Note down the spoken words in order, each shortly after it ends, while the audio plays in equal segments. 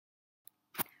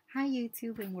Hi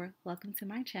YouTube and welcome to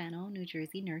my channel, New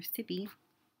Jersey Nurse to Be.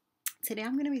 Today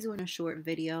I'm going to be doing a short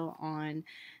video on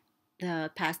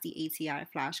the Passtheati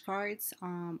flashcards.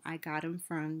 I got them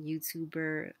from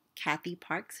YouTuber Kathy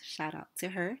Parks. Shout out to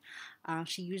her.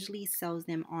 She usually sells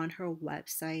them on her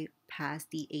website,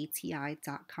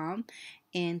 passtheati.com,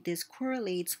 and this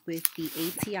correlates with the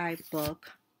ATI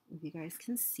book, if you guys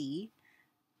can see,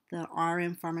 the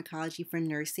RN Pharmacology for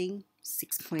Nursing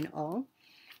 6.0.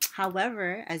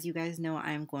 However, as you guys know,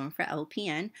 I am going for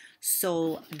LPN.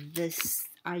 So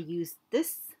I use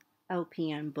this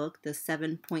LPN book, the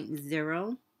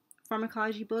 7.0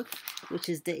 pharmacology book, which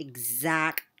is the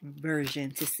exact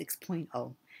version to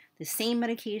 6.0. The same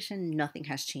medication, nothing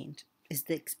has changed. It's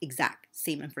the exact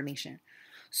same information.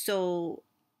 So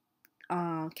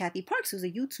Kathy Parks, who's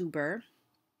a YouTuber,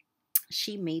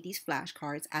 she made these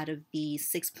flashcards out of the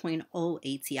 6.0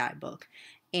 ATI book.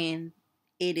 And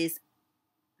it is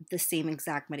the same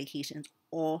exact medications,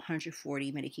 all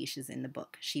 140 medications in the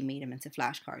book. She made them into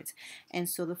flashcards. And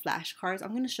so the flashcards,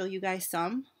 I'm going to show you guys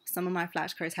some of my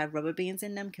flashcards have rubber bands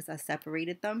in them because I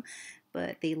separated them,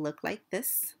 but they look like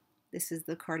this. This is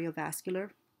the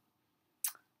cardiovascular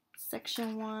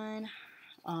section one,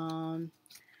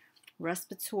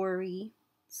 respiratory.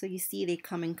 So you see they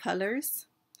come in colors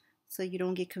so you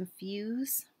don't get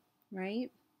confused, right?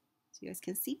 So you guys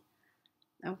can see.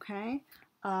 Okay.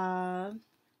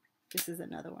 This is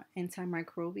another one.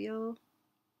 Antimicrobial,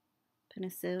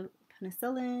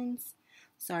 penicillins.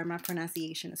 Sorry, my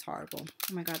pronunciation is horrible.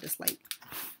 Oh my God, this light.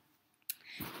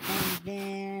 And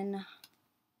then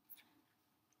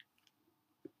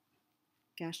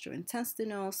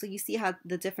gastrointestinal. So you see how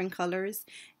the different colors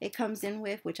it comes in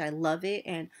with, which I love it.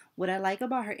 And what I like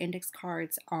about her index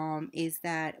cards is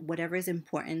that whatever is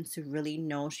important to really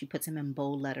know, she puts them in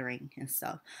bold lettering and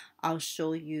stuff. I'll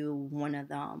show you one of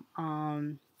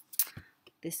them.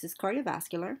 This is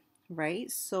cardiovascular,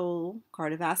 right? So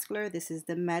cardiovascular, this is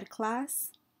the med class.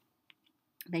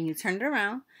 Then you turn it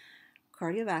around,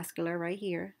 cardiovascular right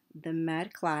here, the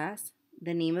med class,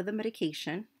 the name of the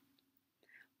medication,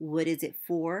 what is it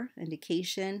for,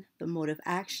 indication, the mode of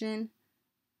action,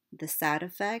 the side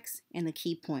effects, and the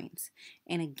key points.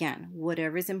 And again,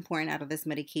 whatever is important out of this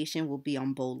medication will be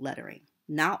on bold lettering.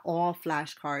 Not all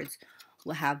flashcards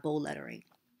will have bold lettering.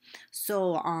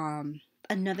 So,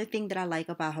 another thing that I like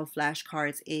about her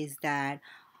flashcards is that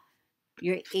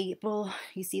you're able,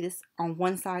 you see this on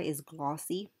one side is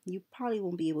glossy. You probably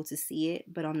won't be able to see it,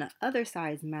 but on the other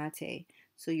side is matte.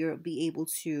 So you'll be able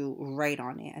to write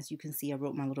on it. As you can see, I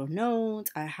wrote my little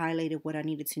notes. I highlighted what I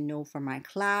needed to know for my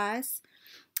class,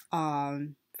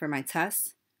 for my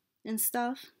tests and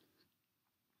stuff.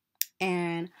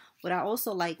 And what I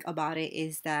also like about it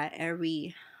is that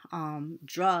every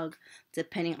drug,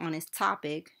 depending on its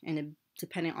topic and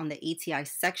depending on the ATI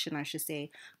section, I should say,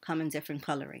 come in different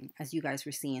coloring, as you guys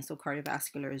were seeing. So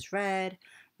cardiovascular is red,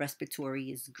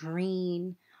 respiratory is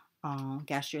green,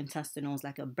 gastrointestinal is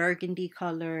like a burgundy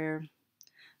color,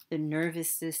 the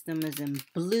nervous system is in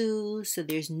blue, so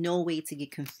there's no way to get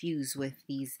confused with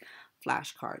these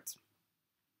flashcards.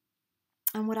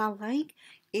 And what I like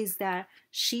is that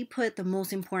she put the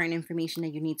most important information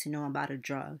that you need to know about a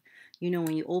drug. You know,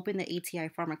 when you open the ATI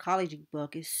pharmacology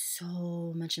book, it's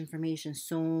so much information,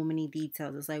 so many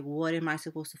details. It's like, what am I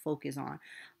supposed to focus on?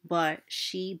 But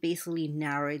she basically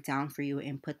narrowed it down for you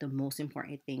and put the most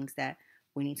important things that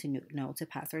we need to know to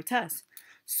pass our test.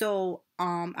 So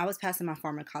I was passing my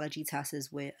pharmacology tests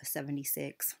with a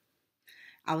 76.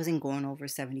 I wasn't going over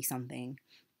 70 something.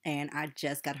 And I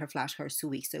just got her flashcards 2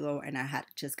 weeks ago, and I had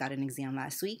just got an exam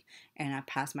last week, and I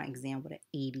passed my exam with an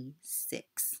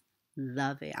 86.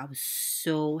 Love it. I was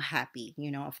so happy. You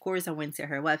know, of course, I went to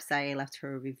her website, left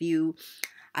her a review.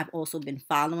 I've also been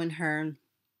following her.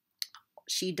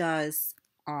 She does,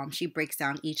 she breaks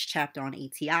down each chapter on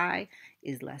ATI,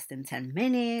 is less than 10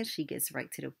 minutes. She gets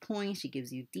right to the point. She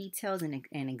gives you details and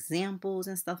examples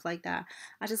and stuff like that.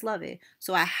 I just love it.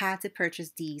 So I had to purchase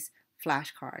these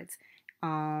flashcards.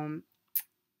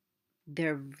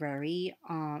 They're very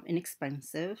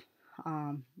inexpensive,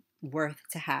 worth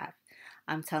to have.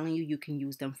 I'm telling you, you can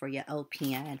use them for your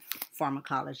LPN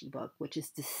pharmacology book, which is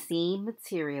the same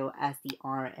material as the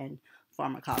RN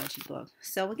pharmacology book.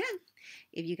 So again,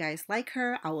 if you guys like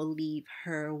her, I will leave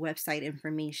her website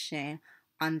information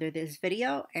under this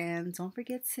video, and don't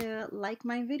forget to like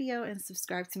my video and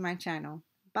subscribe to my channel.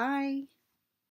 Bye.